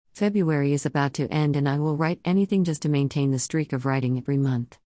February is about to end and I will write anything just to maintain the streak of writing every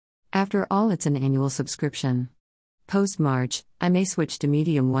month. After all, it's an annual subscription. Post-March, I may switch to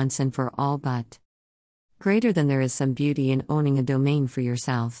Medium once and for all, but greater than there is some beauty in owning a domain for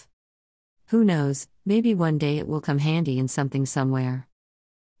yourself. Who knows, maybe one day it will come handy in something somewhere.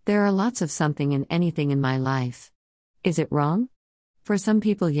 There are lots of something and anything in my life. Is it wrong? For some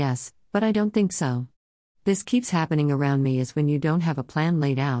people, yes, but I don't think so. This keeps happening around me is when you don't have a plan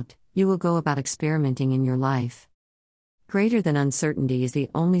laid out, you will go about experimenting in your life. Greater than uncertainty is the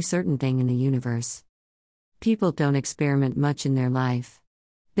only certain thing in the universe. People don't experiment much in their life.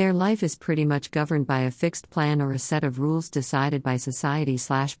 Their life is pretty much governed by a fixed plan or a set of rules decided by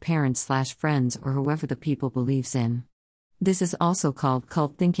society/parents/friends or whoever the people believes in. This is also called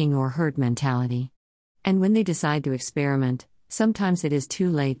cult thinking or herd mentality. And when they decide to experiment, sometimes it is too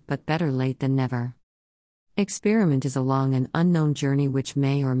late, but better late than never. Experiment is a long and unknown journey which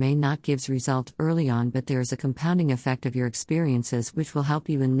may or may not give result early on, but there is a compounding effect of your experiences which will help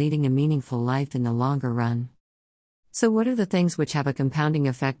you in leading a meaningful life in the longer run. So what are the things which have a compounding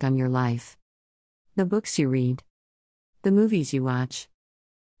effect on your life? The books you read. The movies you watch.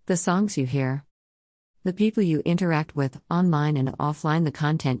 The songs you hear. The people you interact with, online and offline, the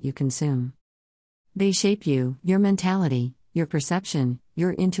content you consume. They shape you, your mentality, your perception,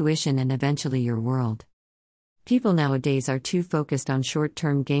 your intuition, and eventually your world. People nowadays are too focused on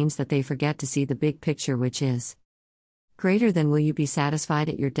short-term gains that they forget to see the big picture, which is greater than. Will you be satisfied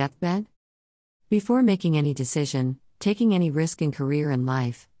at your deathbed? Before making any decision, taking any risk in career and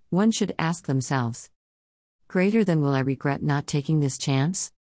life, one should ask themselves, greater than, will I regret not taking this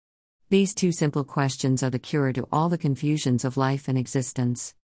chance? These two simple questions are the cure to all the confusions of life and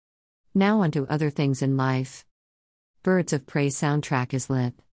existence. Now on to other things in life. Birds of Prey soundtrack is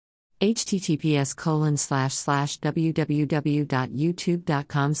lit.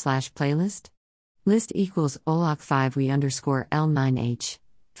 https://www.youtube.com/playlist. List equals Olak 5 we _ L9H.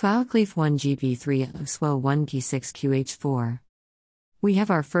 Filecleaf 1 GB3 of SWO 1 G6 QH4. We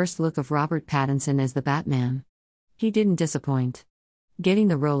have our first look of Robert Pattinson as the Batman. He didn't disappoint. Getting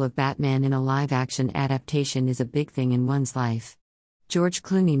the role of Batman in a live-action adaptation is a big thing in one's life. George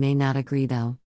Clooney may not agree though.